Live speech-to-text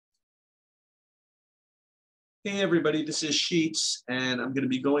Hey everybody, this is Sheets, and I'm going to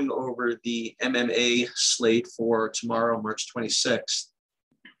be going over the MMA slate for tomorrow, March 26th.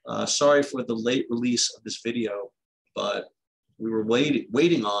 Sorry for the late release of this video, but we were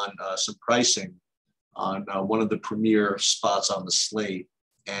waiting on some pricing on one of the premier spots on the slate.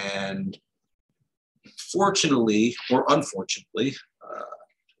 And fortunately, or unfortunately,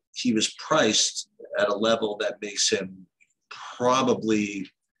 he was priced at a level that makes him probably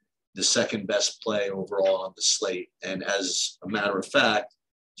the second best play overall on the slate. And as a matter of fact,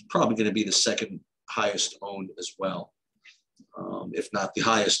 it's probably going to be the second highest owned as well, if not the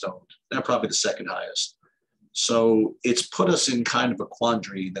highest owned. Not probably the second highest. So it's put us in kind of a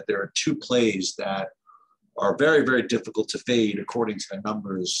quandary that there are two plays that are very, very difficult to fade according to the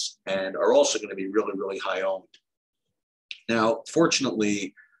numbers and are also going to be really, really high owned. Now,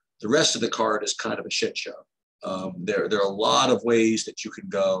 fortunately, the rest of the card is kind of a shit show. There are a lot of ways that you can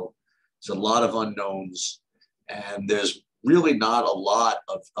go. There's a lot of unknowns, and there's really not a lot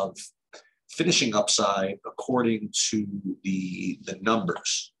of finishing upside according to the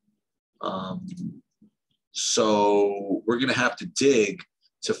numbers. So we're going to have to dig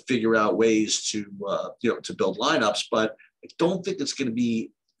to figure out ways to to build lineups, but I don't think it's going to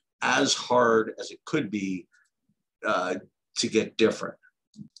be as hard as it could be to get different.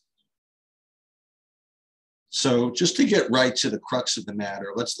 So just to get right to the crux of the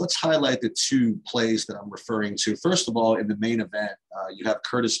matter, let's highlight the two plays that I'm referring to. First of all, in the main event, you have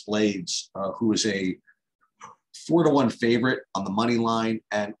Curtis Blades, who is a 4-1 favorite on the money line,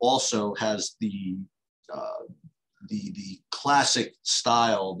 and also has the classic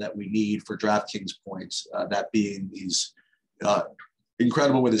style that we need for DraftKings points. That being he's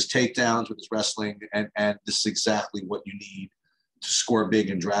incredible with his takedowns, with his wrestling, and this is exactly what you need to score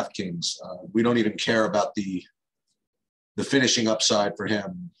big in DraftKings. We don't even care about the finishing upside for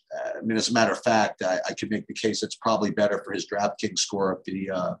him. I mean, as a matter of fact, I could make the case it's probably better for his DraftKings score if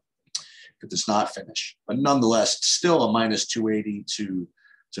it does not finish. But nonetheless, still a minus 280 to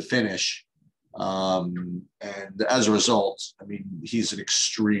finish. And as a result, I mean, he's an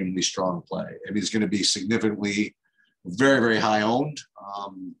extremely strong play, and he's going to be significantly very, very high owned,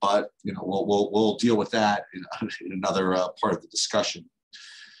 but we'll deal with that in another part of the discussion.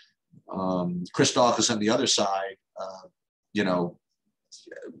 Chris Dawkins on the other side,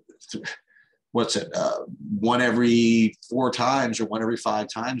 what's it? One every 4 times or one every 5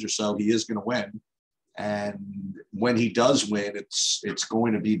 times or so, he is going to win. And when he does win, it's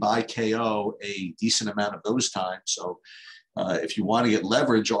going to be by KO a decent amount of those times. So if you want to get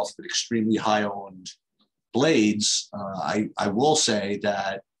leverage off of an extremely high owned Blades, I will say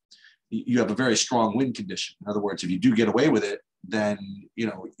that you have a very strong win condition. In other words, if you do get away with it, then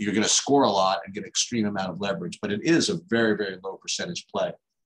you're going to score a lot and get an extreme amount of leverage. But it is a very, very low percentage play.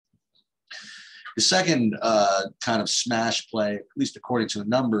 The second kind of smash play, at least according to the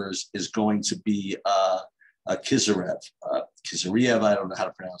numbers, is going to be Kizarev. Kizarev, I don't know how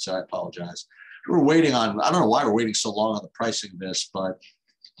to pronounce it. I apologize. We're waiting on, I don't know why we're waiting so long on the pricing of this, but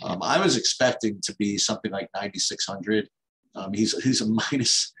I was expecting to be something like 9,600. He's a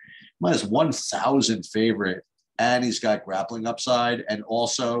minus 1,000 favorite, and he's got grappling upside, and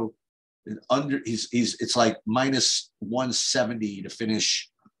also it's like minus 170 to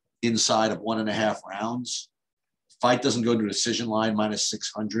finish inside of 1.5 rounds. Fight doesn't go to a decision line, minus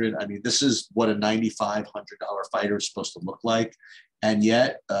 600. I mean, this is what a $9,500 fighter is supposed to look like, and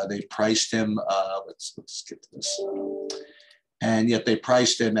yet they priced him. Let's get to this. And yet they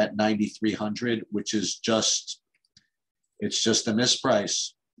priced him at 9,300, which is it's just a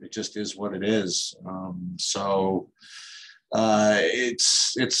misprice. It just is what it is.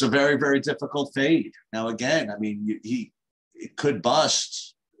 It's a very, very difficult fade. Now, again, I mean, it could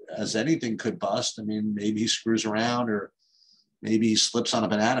bust, as anything could bust. I mean, maybe he screws around, or maybe he slips on a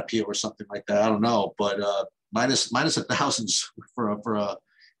banana peel or something like that. I don't know. But minus 1,000 for a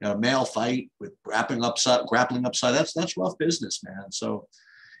male fight with grappling upside, that's rough business, man. So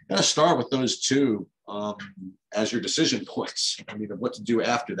you got to start with those two as your decision points. I mean, of what to do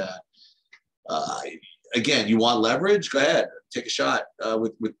after that. Again, you want leverage? Go ahead, take a shot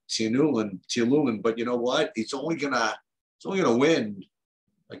with Tianulan. But you know what? It's only gonna win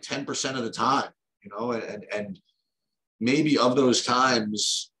like 10% of the time. And maybe of those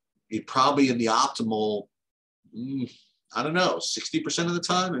times, it probably in the optimal. I don't know, 60% of the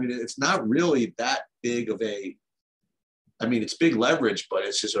time. I mean, it's not really that big of a. I mean, it's big leverage, but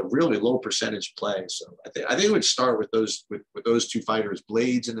it's just a really low percentage play. So I think it would start with those two fighters,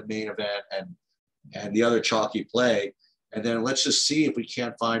 Blades in the main event, and the other chalky play, and then let's just see if we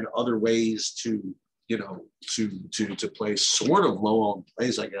can't find other ways to play sort of low owned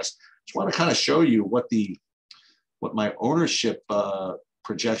plays. I guess just want to kind of show you what the what my ownership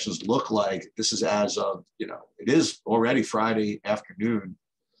projections look like. This is as of, it is already Friday afternoon.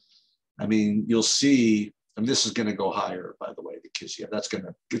 I mean, you'll see, and this is going to go higher, by the way, because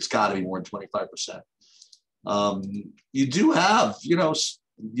it's got to be more than 25%. You do have, you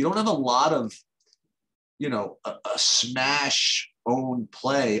don't have a lot of, a smash own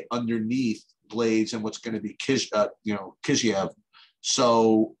play underneath Blades and what's going to be Kiziev.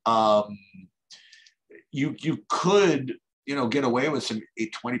 So you could, get away with some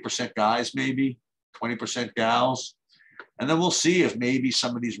 20% guys, maybe 20% gals. And then we'll see if maybe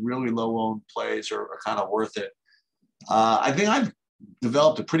some of these really low owned plays are kind of worth it. I think I've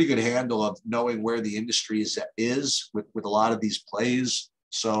developed a pretty good handle of knowing where the industry is with a lot of these plays.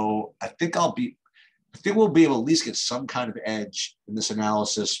 So I think we'll be able to at least get some kind of edge in this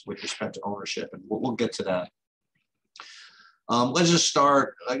analysis with respect to ownership, and we'll get to that. Let's just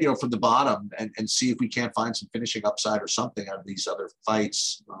start, from the bottom and see if we can't find some finishing upside or something out of these other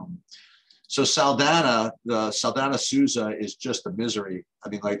fights. So Saldana Souza is just a misery. I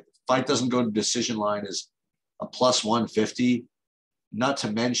mean, fight doesn't go to decision line is a plus 150. Not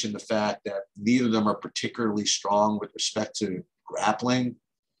to mention the fact that neither of them are particularly strong with respect to grappling.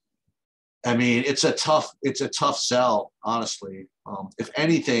 I mean, it's a tough sell, honestly. If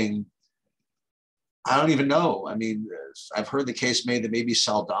anything, I don't even know. I mean, I've heard the case made that maybe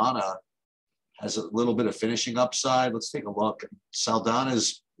Saldana has a little bit of finishing upside. Let's take a look.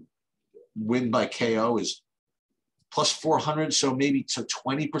 Saldana's win by KO is plus 400. So maybe to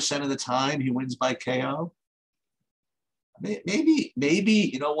 20% of the time he wins by KO. Maybe,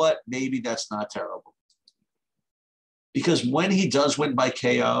 you know what? Maybe that's not terrible. Because when he does win by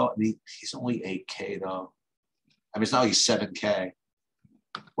KO, I mean, he's only 8K though. I mean, it's not like he's 7K.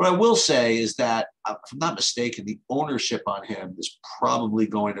 What I will say is that, if I'm not mistaken, the ownership on him is probably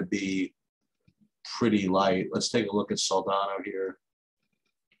going to be pretty light. Let's take a look at Saldana here.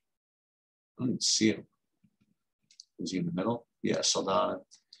 I don't see him. Is he in the middle? Yeah, Saldana.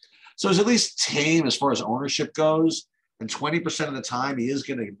 So he's at least tame as far as ownership goes. And 20% of the time, he is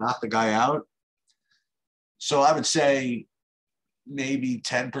going to knock the guy out. So I would say maybe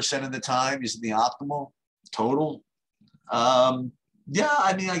 10% of the time he's in the optimal total. Yeah,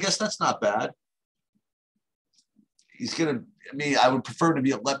 I mean, I guess that's not bad. He's going to, I mean, I would prefer to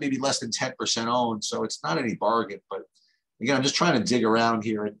be maybe less than 10% owned. So it's not any bargain. But again, I'm just trying to dig around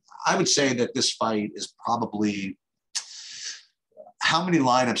here. And I would say that this fight is probably, how many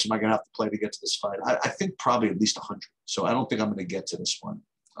lineups am I going to have to play to get to this fight? I think probably at least 100. So I don't think I'm going to get to this one.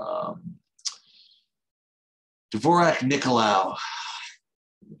 Dvorak Nicolau.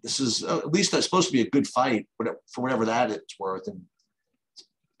 This is at least that's supposed to be a good fight, but for whatever that it's worth, and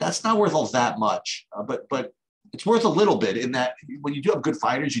that's not worth all that much. But it's worth a little bit in that when you do have good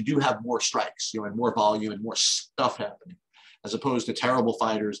fighters, you do have more strikes, and more volume and more stuff happening, as opposed to terrible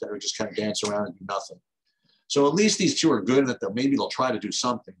fighters that are just kind of dance around and do nothing. So at least these two are good that they'll try to do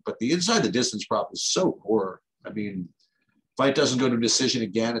something. But the inside the distance prop is so poor. I mean, fight doesn't go to decision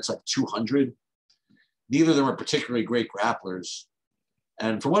again. It's like 200. Neither of them are particularly great grapplers.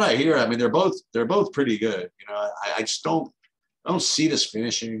 And from what I hear, I mean, they're both pretty good. I just don't see this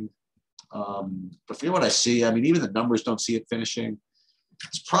finishing. But from what I see, I mean, even the numbers don't see it finishing.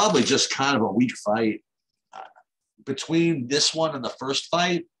 It's probably just kind of a weak fight. Between this one and the first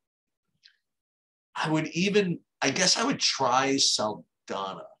fight, I guess I would try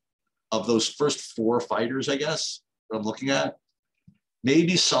Saldana of those first four fighters, I guess, that I'm looking at.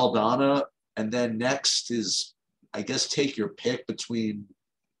 Maybe Saldana, and then next is, I guess, take your pick between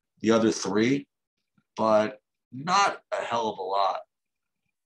the other three, but not a hell of a lot.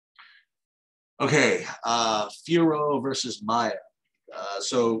 Okay, Fierro versus Maia.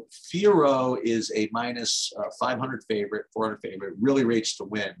 So Fierro is a minus 500 favorite, 400 favorite, really rates to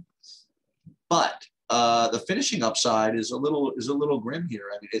win. But the finishing upside is a little grim here.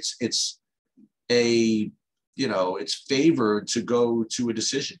 I mean, it's favored to go to a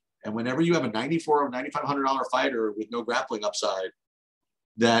decision. And whenever you have a $9,400 or $9,500 fighter with no grappling upside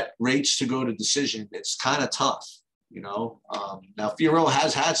that rates to go to decision, it's kind of tough. Now Fierro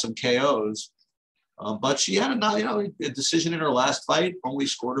has had some KOs, but she had a decision in her last fight. Only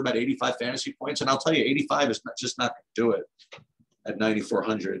scored about 85 fantasy points, and I'll tell you, 85 is not going to do it at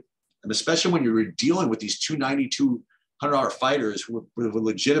 9,400. And especially when you're dealing with these two $9,200 fighters who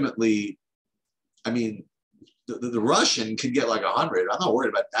legitimately, I mean, the Russian can get like 100. I'm not worried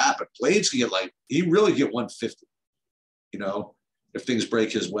about that, but Blades can get he really get 150, if things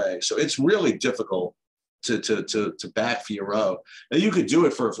break his way. So it's really difficult to back Fierro. Now you could do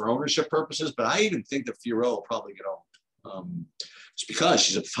it for ownership purposes, but I even think that Fierro will probably get owned. It's because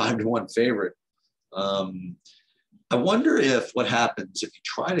she's a 5-1 favorite. I wonder if what happens if you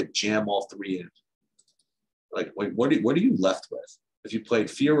try to jam all three in. Like what are you left with? If you played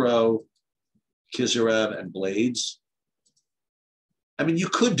Firo, Kizarev, and Blades, I mean, you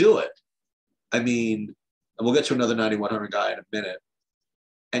could do it. I mean, and we'll get to another 9,100 guy in a minute.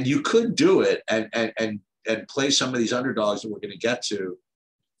 And you could do it and play some of these underdogs that we're going to get to.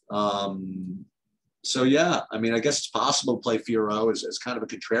 So yeah, I mean, I guess it's possible to play Firo as kind of a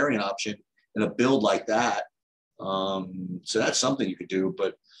contrarian option in a build like that. So that's something you could do,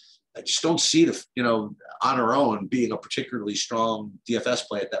 but I just don't see on her own being a particularly strong DFS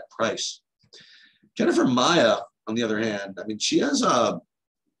play at that price. Jennifer Maya, on the other hand, I mean, she's got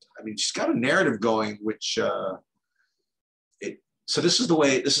a narrative going, which so this is the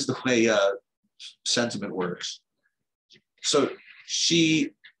way sentiment works. So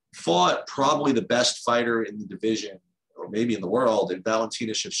she fought probably the best fighter in the division, or maybe in the world, in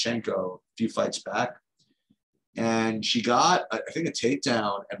Valentina Shevchenko a few fights back. And she got, I think, a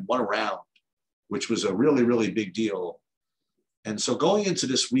takedown and won a round, which was a really, really big deal. And so going into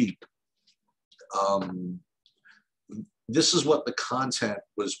this week, this is what the content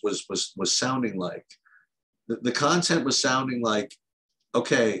was sounding like. The content was sounding like,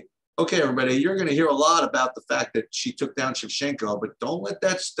 okay, everybody, you're going to hear a lot about the fact that she took down Shevchenko, but don't let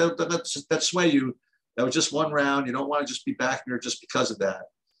that sway you. That was just one round. You don't want to just be backing her just because of that.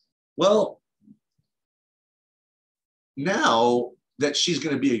 Well, now that she's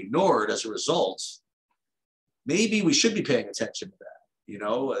going to be ignored as a result, maybe we should be paying attention to that.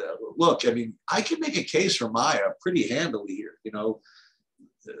 Look, I mean, I can make a case for Maya pretty handily here.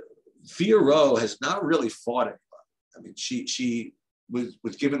 Firo has not really fought anybody. I mean, she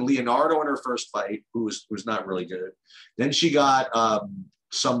was given Leonardo in her first fight, who was not really good. Then she got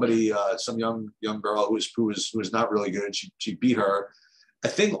some young girl who was not really good. She beat her. I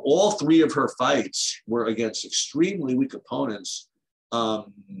think all three of her fights were against extremely weak opponents.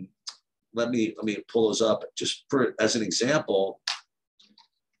 Let me pull those up just as an example.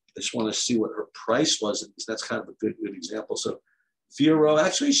 I just want to see what her price was, because that's kind of a good example. So Firo,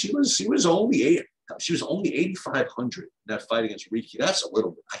 actually, she was only 8,500 in that fight against Riki. That's a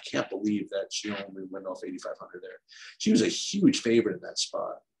little bit. I can't believe that she only went off 8,500 there. She was a huge favorite in that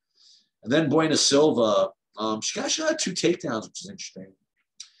spot. And then Buena Silva, she got 2 takedowns, which is interesting.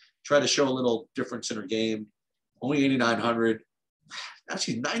 Tried to show a little difference in her game. Only 8,900.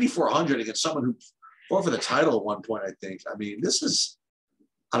 Actually, 9,400 against someone who fought for the title at one point, I think. I mean, this is,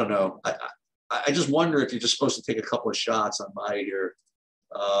 I don't know. I just wonder if you're just supposed to take a couple of shots on Maya here.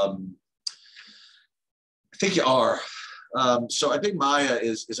 I think you are. So I think Maya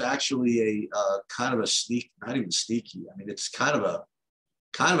is actually a kind of a sneak, not even sneaky. I mean, it's kind of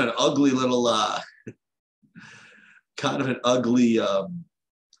an ugly little, kind of an ugly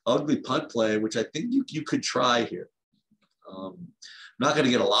punt play, which I think you could try here. I'm not going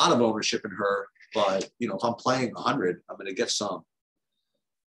to get a lot of ownership in her, but if I'm playing 100, I'm going to get some.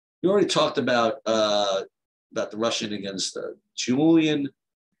 We already talked about the Russian against Julian.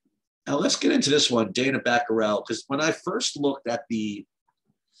 Now let's get into this one, Dana Baccarel, because when I first looked at the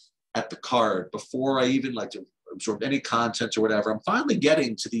card before I even absorbed any content or whatever, I'm finally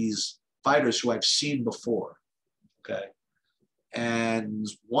getting to these fighters who I've seen before. Okay. And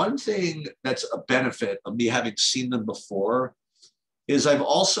one thing that's a benefit of me having seen them before is I've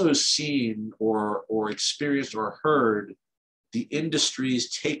also seen or experienced or heard the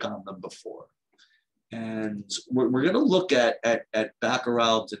industry's take on them before. And we're going to look at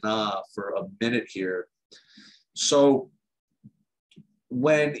Baccarel Dana for a minute here. So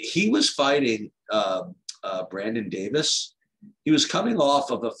when he was fighting Brandon Davis, he was coming off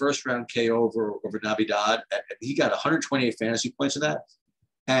of a first round KO over Navidad, and he got 128 fantasy points in that.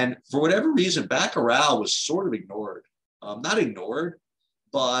 And for whatever reason, Baccarel was sort of ignored. Not ignored,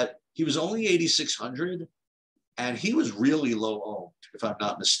 but he was only 8,600, and he was really low owned, if I'm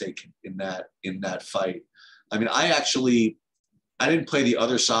not mistaken, in that fight. I mean, I didn't play the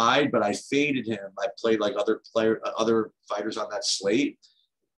other side, but I faded him. I played like other fighters on that slate,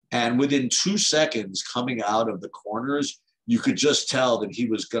 and within 2 seconds coming out of the corners, you could just tell that he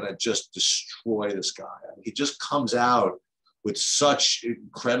was going to just destroy this guy. I mean, he just comes out with such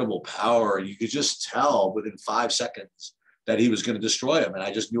incredible power. You could just tell within 5 seconds that he was going to destroy him. And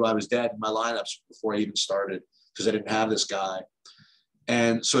I just knew I was dead in my lineups before I even started, because I didn't have this guy.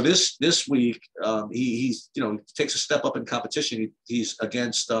 And so this week, he takes a step up in competition. He's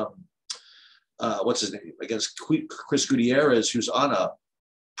against what's his name? Against Chris Gutierrez, who's on a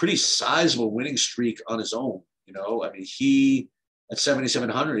pretty sizable winning streak on his own. I mean, he at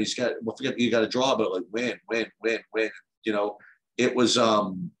 7,700, he's got, well, forget you got to draw, but like win. It was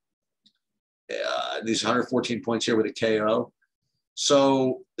these 114 points here with a KO.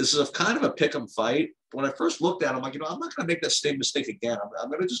 So this is a kind of a pick 'em fight. When I first looked at it, I'm like, I'm not going to make that same mistake again. I'm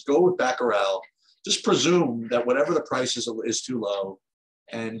going to just go with Baccarat, just presume that whatever the price is too low,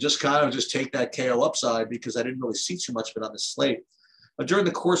 and just kind of just take that KO upside because I didn't really see too much of it on the slate. But during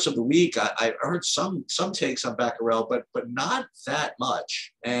the course of the week, I heard some takes on Baccarat, but not that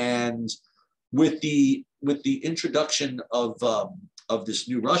much. And with the introduction of this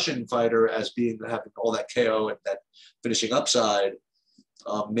new Russian fighter as having all that KO and that finishing upside,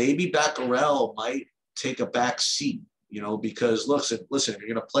 maybe Baccarat might take a back seat, because listen, if you're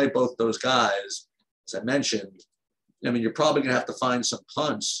going to play both those guys, as I mentioned, you're probably going to have to find some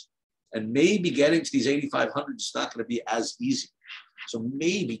punts, and maybe getting to these 8,500 is not going to be as easy. So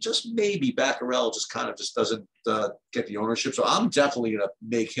maybe, just maybe, Baccarat just doesn't get the ownership. So I'm definitely going to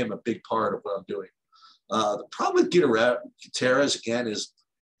make him a big part of what I'm doing. The problem with Gutierrez again is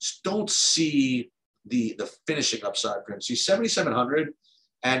just don't see the finishing upside for him. See 7,700,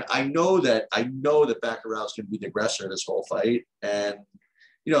 and I know that Baccarat is going to be the aggressor in this whole fight. And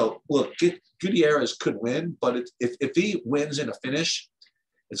look, Gutierrez could win, but if he wins in a finish,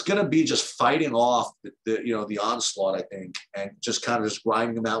 it's going to be just fighting off the onslaught, I think, and just kind of just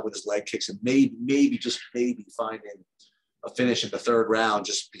grinding him out with his leg kicks, and maybe finding a finish in the third round,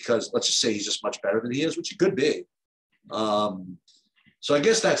 just because, let's just say, he's just much better than he is, which he could be. So I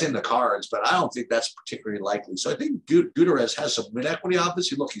guess that's in the cards, but I don't think that's particularly likely. So I think Gutierrez has some win equity.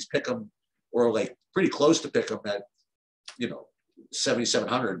 Obviously, look, he's pick him, or like pretty close to pick him at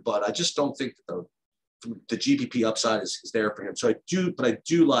 7,700, but I just don't think that the GPP upside is there for him. So I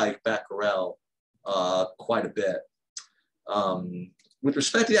do like Baccarat quite a bit. With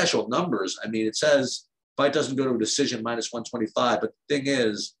respect to the actual numbers, it says fight doesn't go to a decision -125, but the thing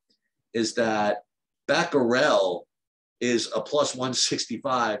is that Baccarat is a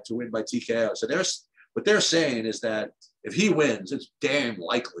 +165 to win by TKO. So what they're saying is that if he wins, it's damn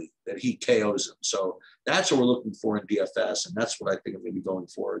likely that he KOs him. So that's what we're looking for in DFS, and that's what I think I'm going to be going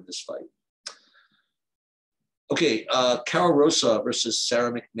for in this fight. Okay, Carol Rosa versus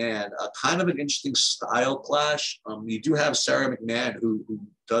Sarah McMahon, kind of an interesting style clash. You do have Sarah McMahon, who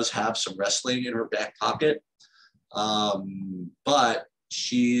does have some wrestling in her back pocket, but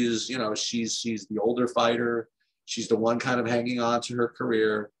she's the older fighter. She's the one kind of hanging on to her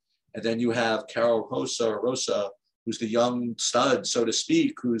career. And then you have Carol Rosa, who's the young stud, so to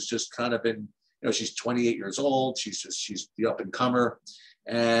speak, who's just kind of been, she's 28 years old. She's the up and comer,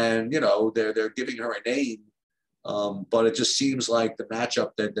 and they're giving her a name. But it just seems like the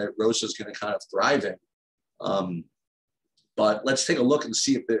matchup that Rosa's going to kind of thrive in. But let's take a look and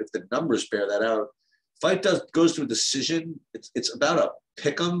see if the numbers bear that out. Fight goes to a decision. It's about a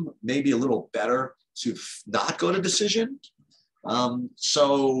pick 'em, maybe a little better to not go to decision.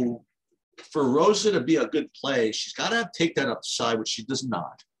 So for Rosa to be a good play, she's got to take that upside, which she does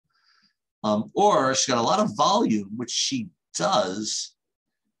not. Or she's got a lot of volume, which she does,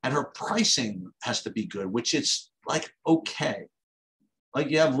 and her pricing has to be good, which it's like okay. Like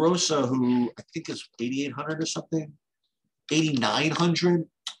you have Rosa, who I think is 8,800 or something, 8,900.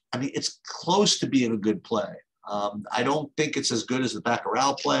 It's close to being a good play. I don't think it's as good as the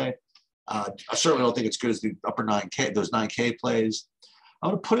Baccarat play. I certainly don't think it's good as the upper 9K, those 9K plays. I'm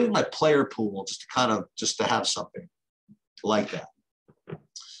going to put it in my player pool just to have something like that.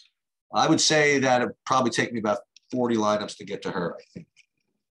 I would say that it'd probably take me about 40 lineups to get to her, I think.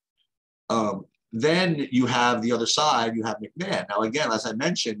 Then you have the other side, you have McMahon. Now, again, as I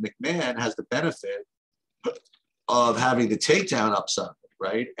mentioned, McMahon has the benefit of having the takedown upside,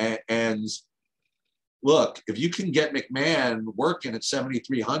 right? And look, if you can get McMahon working at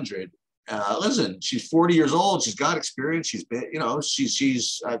 7,300, listen, she's 40 years old. She's got experience. She's been,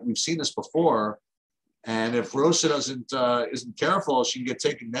 we've seen this before. And if Rosa isn't careful, she can get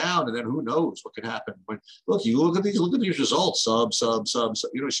taken down, and then who knows what could happen. When you look at these results, sub.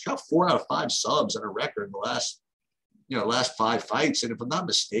 She's got 4 out of 5 subs on her record in the last 5 fights. And if I'm not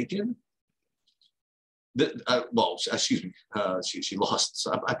mistaken, excuse me, she lost.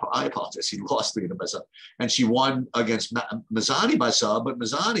 So I apologize. She lost 3 of them by sub, and she won against Mazzani by sub. But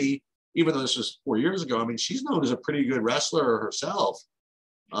Mazzani, even though this was 4 years ago, she's known as a pretty good wrestler herself.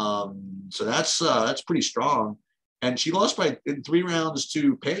 So that's pretty strong. And she lost in 3 rounds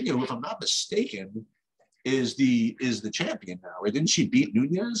to Pena, who, if I'm not mistaken, is the champion now, right? Didn't she beat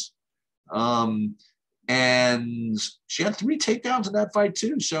Nunez? And she had 3 takedowns in that fight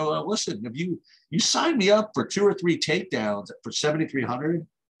too. So listen, if you sign me up for 2 or 3 takedowns for 7,300,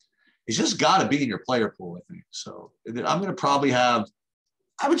 it's just got to be in your player pool, I think. So I'm going to probably have,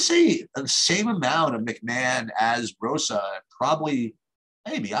 I would say, the same amount of McMahon as Rosa, probably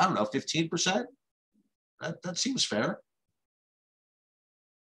maybe, I don't know, 15%. That seems fair.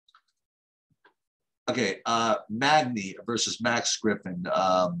 Okay, Magny versus Max Griffin.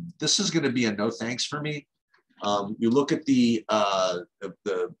 This is going to be a no thanks for me. You look at the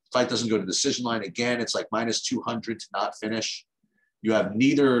fight doesn't go to decision line again. It's like minus 200 to not finish. You have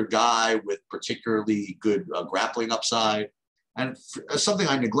neither guy with particularly good grappling upside. And something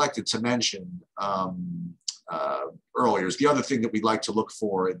I neglected to mention earlier is the other thing that we like to look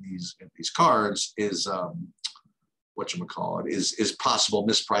for in these cards is whatchamacallit, is possible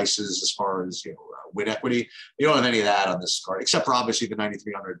misprices as far as, win equity. You don't have any of that on this card, except for obviously the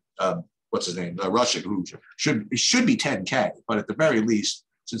 9,300, what's his name, Russian, who should be 10K, but at the very least,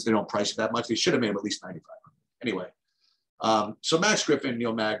 since they don't price it that much, they should have made him at least 9,500. Anyway, so Max Griffin,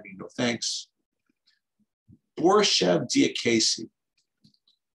 Neil Magny, no thanks. Borshev Diakase.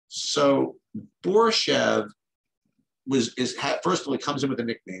 So Borshev first of all, he comes in with a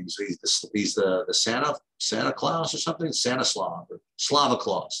nickname. So he's the Santa Claus or something, Stanislav or Slava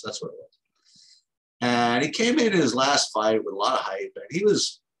Claus. That's what it was. And he came in his last fight with a lot of hype, and he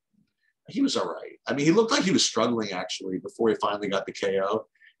was all right. I mean, he looked like he was struggling actually before he finally got the KO.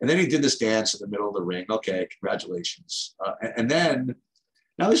 And then he did this dance in the middle of the ring. Okay, congratulations. And then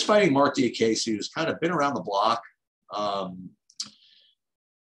now he's fighting Mark Diakase, who's kind of been around the block.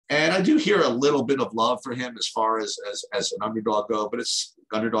 And I do hear a little bit of love for him as far as an underdog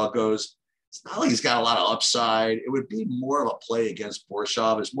goes. It's not like he's got a lot of upside. It would be more of a play against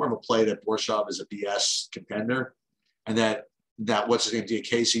Borshev. It's more of a play that Borshev is a BS contender, and that what's his name,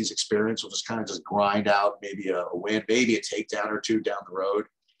 Diakase's experience will just kind of just grind out maybe a win, maybe a takedown or two down the road.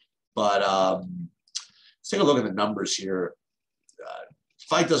 But let's take a look at the numbers here.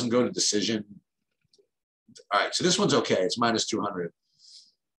 Fight doesn't go to decision. All right, so this one's okay. It's minus 200.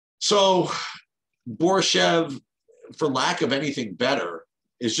 So Borshev, for lack of anything better,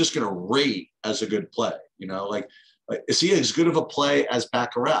 is just going to rate as a good play. Like is he as good of a play as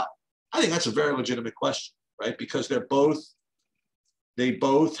Baccarat? I think that's a very legitimate question, right? Because they're both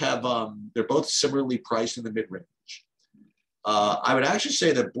similarly priced in the mid range. I would actually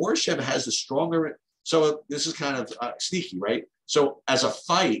say that Borshev has the stronger. So this is kind of sneaky, right? So as a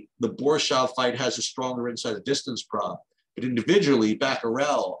fight, the Borshev fight has a stronger inside the distance prop, but individually,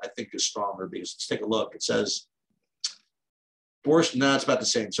 Baccarat I think is stronger because let's take a look. It says it's about the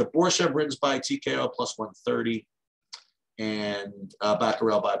same. So Borshev wins by TKO plus 130, and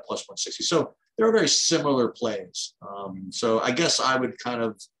Baccarat by plus 160. So they're very similar plays. So I guess I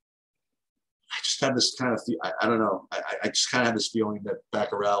just have this kind of, I don't know. I just kind of have this feeling that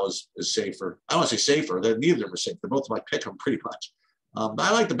Baccarat is safer. I don't want to say safer. Neither of them are safe. They're both my pick 'em pretty much.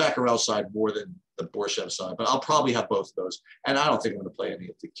 I like the Baccarat side more than the Borshev side, but I'll probably have both of those. And I don't think I'm going to play any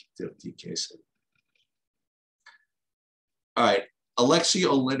of the DK. All right, Alexei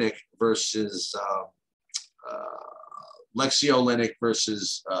Oleinik versus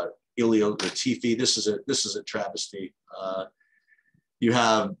Ilia Latifi. This is a travesty. You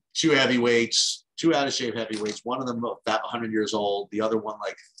have two out of shape heavyweights. One of them about 100 years old. The other one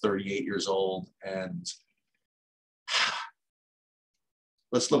like 38 years old. And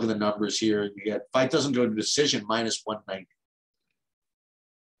let's look at the numbers here. You get fight doesn't go to decision minus 190.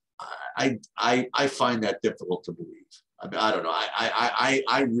 I find that difficult to believe. I mean, I don't know.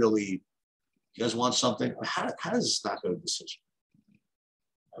 I really. You guys want something? How does this not go to decision?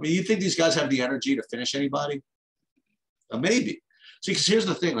 I mean, you think these guys have the energy to finish anybody? Maybe. See, because here's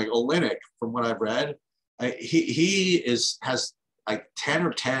the thing, like Oleinik, from what I've read, he has like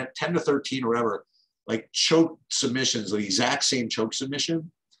 10 to 13 or whatever, like choke submissions, the exact same choke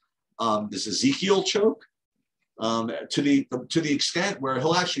submission. This Ezekiel choke, to the extent where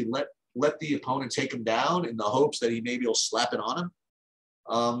he'll actually let the opponent take him down in the hopes that he maybe will slap it on him.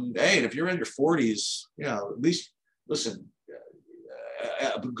 Hey, and if you're in your 40s, at least listen.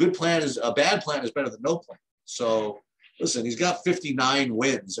 A bad plan is better than no plan. So listen, he's got 59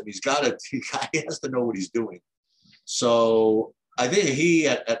 wins, and he has to know what he's doing. So I think he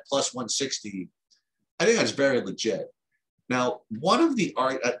at plus 160, I think that's very legit. Now,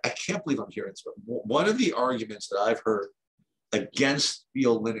 I can't believe I'm hearing this, but one of the arguments that I've heard against the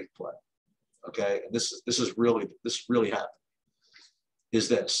Oleinik play, okay, and this really happened, is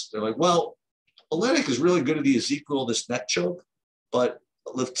this. They're like, well, Oleinik is really good at the Ezekiel, this neck choke, but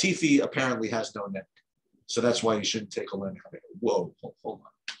Latifi apparently has no neck. So that's why you shouldn't take Oleinik. Whoa, hold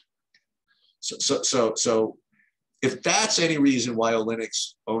on. So if that's any reason why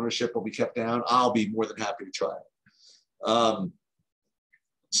Oleinik's ownership will be kept down, I'll be more than happy to try it.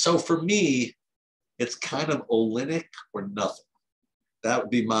 So for me, it's kind of Oleinik or nothing. That would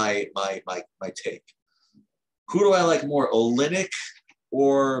be my take. Who do I like more, Oleinik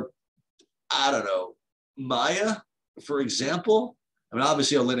or I don't know, Maya, for example. I mean,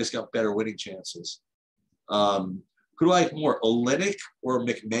 obviously, Olynyk's got better winning chances. Who do I like more, Olynyk or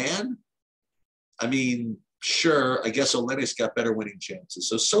McMahon? I mean, sure, I guess Olynyk's got better winning chances.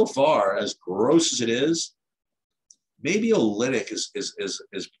 So far, as gross as it is, maybe Olynyk is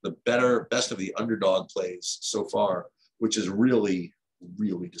the best of the underdog plays so far, which is really,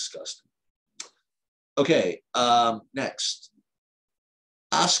 really disgusting. Okay, next.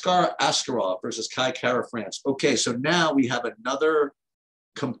 Askar Askarov versus Kai Kara France. Okay, so now we have another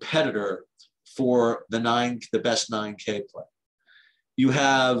competitor for the best 9K play. You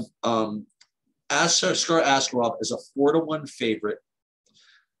have Askar Askarov is a 4-1 favorite.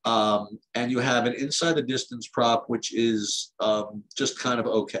 And you have an inside the distance prop, which is just kind of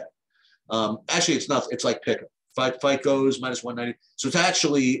okay. Actually, it's not. It's like pick 'em. Fight goes -190. So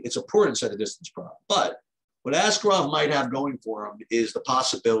it's a poor inside the distance prop. But what Askarov might have going for him is the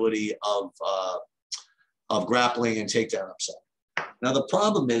possibility of grappling and takedown upside. Now the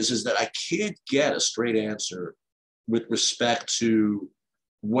problem is that I can't get a straight answer with respect to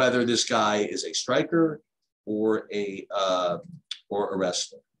whether this guy is a striker or a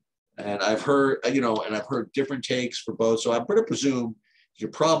wrestler. And I've heard, I've heard different takes for both. So I'm going to presume you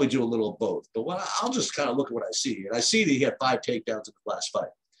could probably do a little of both. But I'll just kind of look at what I see. And I see that he had 5 takedowns in the last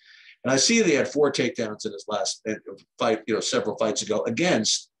fight. And I see that he had 4 takedowns in his last fight, several fights ago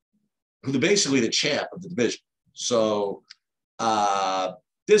against basically the champ of the division. So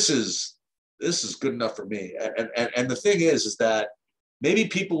this is good enough for me. And the thing is that maybe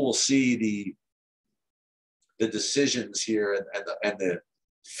people will see the decisions here and the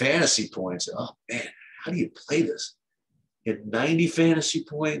fantasy points. Oh man, how do you play this? You had 90 fantasy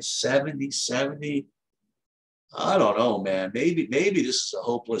points, 70. I don't know, man. Maybe this is a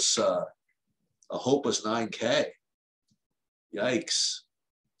hopeless 9K. Yikes.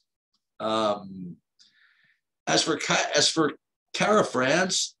 As for Kara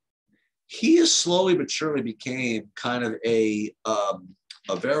France, he has slowly but surely became kind of a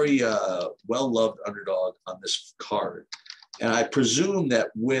very well-loved underdog on this card. And I presume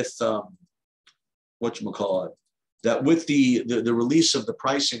that with that with the release of the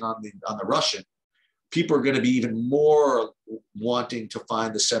pricing on the Russian, people are going to be even more wanting to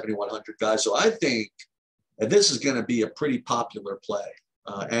find the 7,100 guys. So I think that this is going to be a pretty popular play.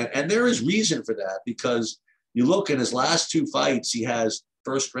 And there is reason for that, because you look at his last 2 fights, he has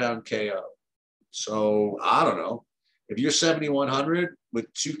first round KO. So I don't know. If you're 7,100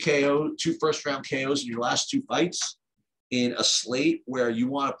 with 2 first round KOs in your last 2 fights in a slate where you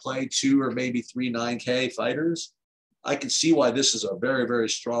want to play 2 or maybe 3 9K fighters, I can see why this is a very, very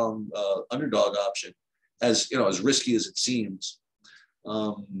strong underdog option, as risky as it seems.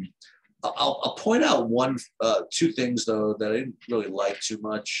 I'll point out 2 things though that I didn't really like too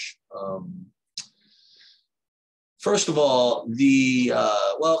much. First of all, a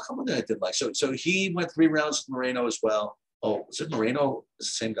couple that I did like. So he went 3 rounds with Moreno as well. Oh, is it Moreno? Is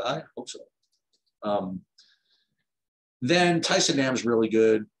the same guy? I hope so. Then Tyson Nam's really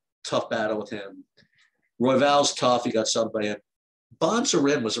good. Tough battle with him. Royval's tough. He got subbed by him.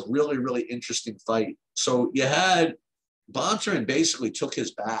 Bonsarin was a really, really interesting fight. So you had Bonsarin basically took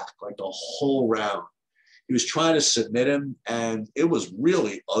his back like the whole round. He was trying to submit him, and it was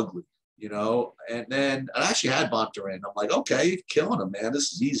really ugly, And then I actually had Bonsarin. I'm like, okay, you're killing him, man.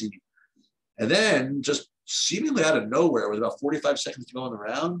 This is easy. And then just seemingly out of nowhere, with about 45 seconds to go in the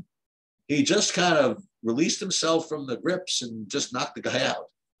round, he just kind of released himself from the grips and just knocked the guy out.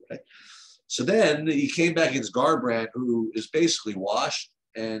 Right? So then he came back against Garbrandt, who is basically washed,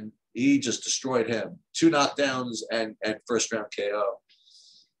 and he just destroyed him. 2 knockdowns and first round KO.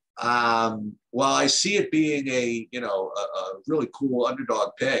 While I see it being a really cool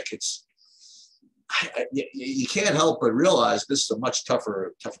underdog pick, you can't help but realize this is a much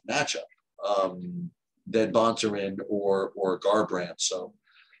tougher matchup than Bonsarin or Garbrandt. So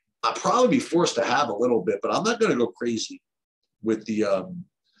I'll probably be forced to have a little bit, but I'm not going to go crazy with the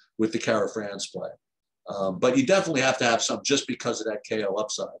Kara France play. But you definitely have to have some just because of that KO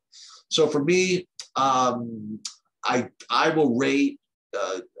upside. So for me, I will rate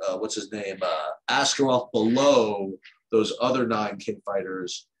what's his name, Askarov below those other 9K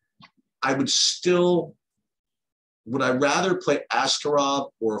fighters. Would I rather play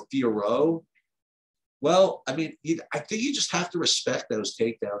Askarov or Fiorot? Well, I mean, I think you just have to respect those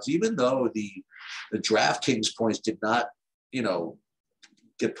takedowns, even though the DraftKings points did not,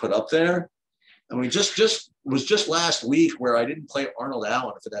 get put up there. I mean, just last week where I didn't play Arnold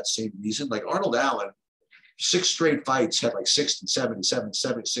Allen for that same reason. Like Arnold Allen, 6 straight fights had like 60, 70, 70,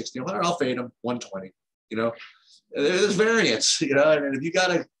 70, 60. I'll fade him 120, There's variance, and if you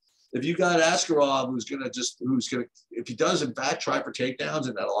got Askarov if he does in fact try for takedowns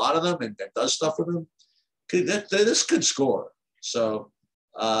and a lot of them and does stuff with them, this could score. So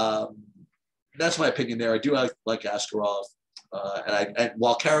that's my opinion there. I do like Askarov, and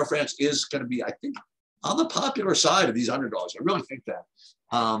while Kara France is going to be, I think, on the popular side of these underdogs, I really think that.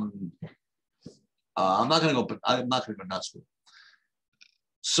 I'm not going to go nuts with it.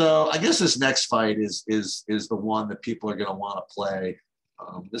 So I guess this next fight is the one that people are going to want to play.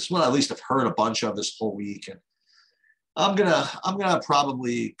 This one at least I've heard a bunch of this whole week, and I'm gonna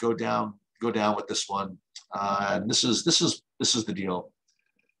probably go down with this one. And this is the deal.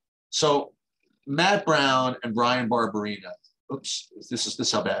 So Matt Brown and Brian Barberina. Oops, this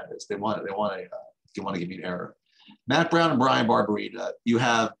is how bad it is. They want to give me an error. Matt Brown and Brian Barberina. You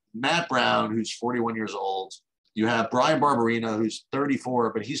have Matt Brown, who's 41 years old. You have Brian Barberina, who's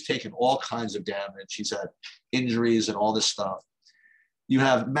 34, but he's taken all kinds of damage. He's had injuries and all this stuff. You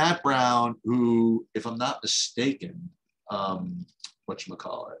have Matt Brown, who, if I'm not mistaken, he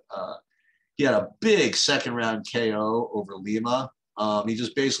had a big second round KO over Lima. He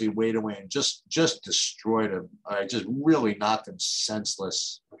just basically weighed away and just destroyed him. All right, just really knocked him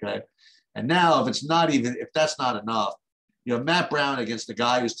senseless. Okay, and now if that's not enough, you have Matt Brown against the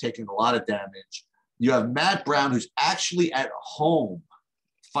guy who's taking a lot of damage. You have Matt Brown, who's actually at home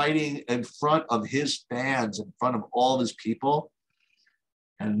fighting in front of his fans, in front of all of his people.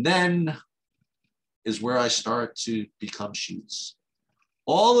 And then is where I start to become sheets.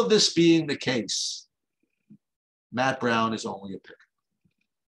 All of this being the case, Matt Brown is only a pick.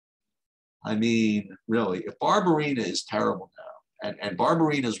 I mean, really, if Barberina is terrible now, and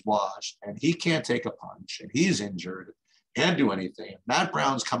Barberina's washed, and he can't take a punch, and he's injured, can't do anything, Matt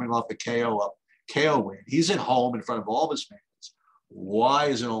Brown's coming off the KO win. He's at home in front of all of his fans. Why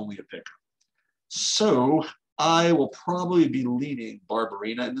is it only a pick? So I will probably be leaning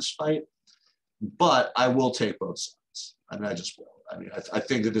Barberina in this fight, but I will take both sides. I mean, I just will. I mean, I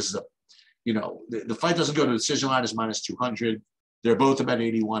think that this is the fight doesn't go to the decision line as minus 200. They're both about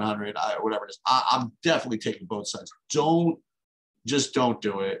 8,100, whatever it is. I'm definitely taking both sides. Don't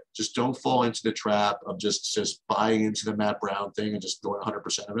do it. Just don't fall into the trap of just buying into the Matt Brown thing and just going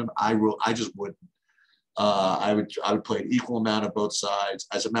 100% of him. I just wouldn't. I would play an equal amount of both sides.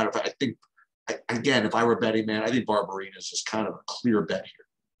 As a matter of fact, I think, again, if I were a betting man, I think Barberina is just kind of a clear bet here.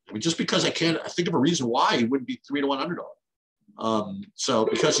 I mean, just because I think of a reason why he wouldn't be 3-1 underdog. So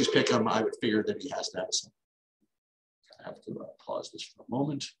because he's picked him, I would figure that he has to have some. I have to pause this for a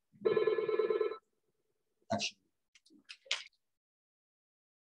moment. Actually.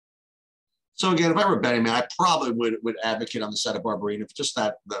 So again, if I were a betting man, I probably would advocate on the side of Barberina for just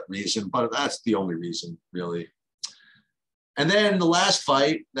that reason, but that's the only reason, really. And then the last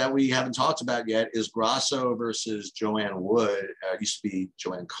fight that we haven't talked about yet is Grasso versus Joanne Wood. It used to be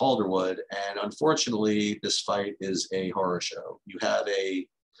Joanne Calderwood. And unfortunately, this fight is a horror show. You have a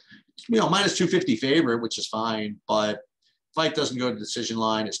minus 250 favorite, which is fine, but fight doesn't go to decision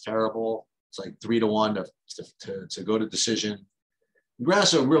line. It's terrible. It's like 3-1 to go to decision.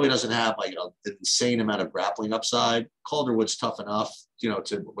 Grasso really doesn't have like an insane amount of grappling upside. Calderwood's tough enough,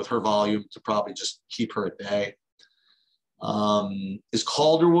 with her volume to probably just keep her at bay. Is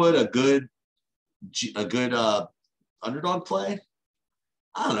Calderwood a good underdog play?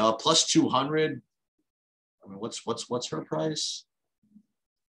 I don't know, plus 200. I mean, what's her price?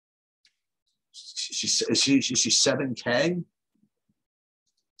 She's 7K.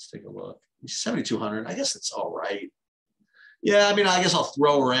 Let's take a look. 7,200. I guess it's all right. Yeah, I mean, I guess I'll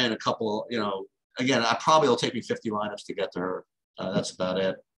throw her in a couple. Again, I probably will take me 50 lineups to get to her. That's about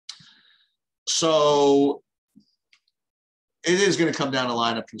it. So it is going to come down to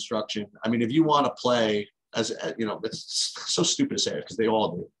lineup construction. I mean, if you want to play, it's so stupid to say it because they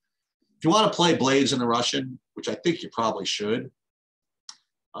all do. If you want to play Blades in the Russian, which I think you probably should,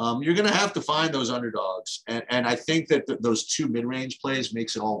 you're going to have to find those underdogs. And I think that those two mid-range plays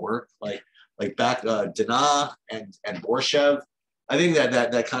makes it all work. Like back Dana and Borshev. I think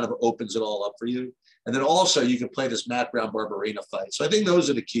that kind of opens it all up for you. And then also you can play this Matt Brown Barberina fight. So I think those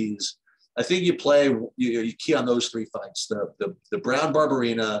are the keys. I think you key on those three fights: the Brown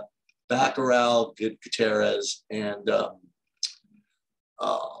Barberina, Baccarat Gutierrez, and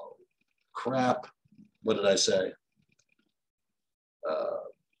what did I say?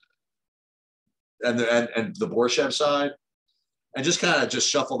 And the Borshev side, and just kind of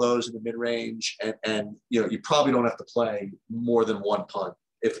shuffle those in the mid range, and you probably don't have to play more than one punt,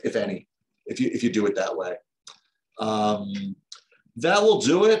 if any, if you do it that way. That will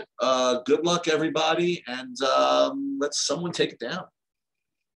do it. Good luck, everybody, and let someone take it down.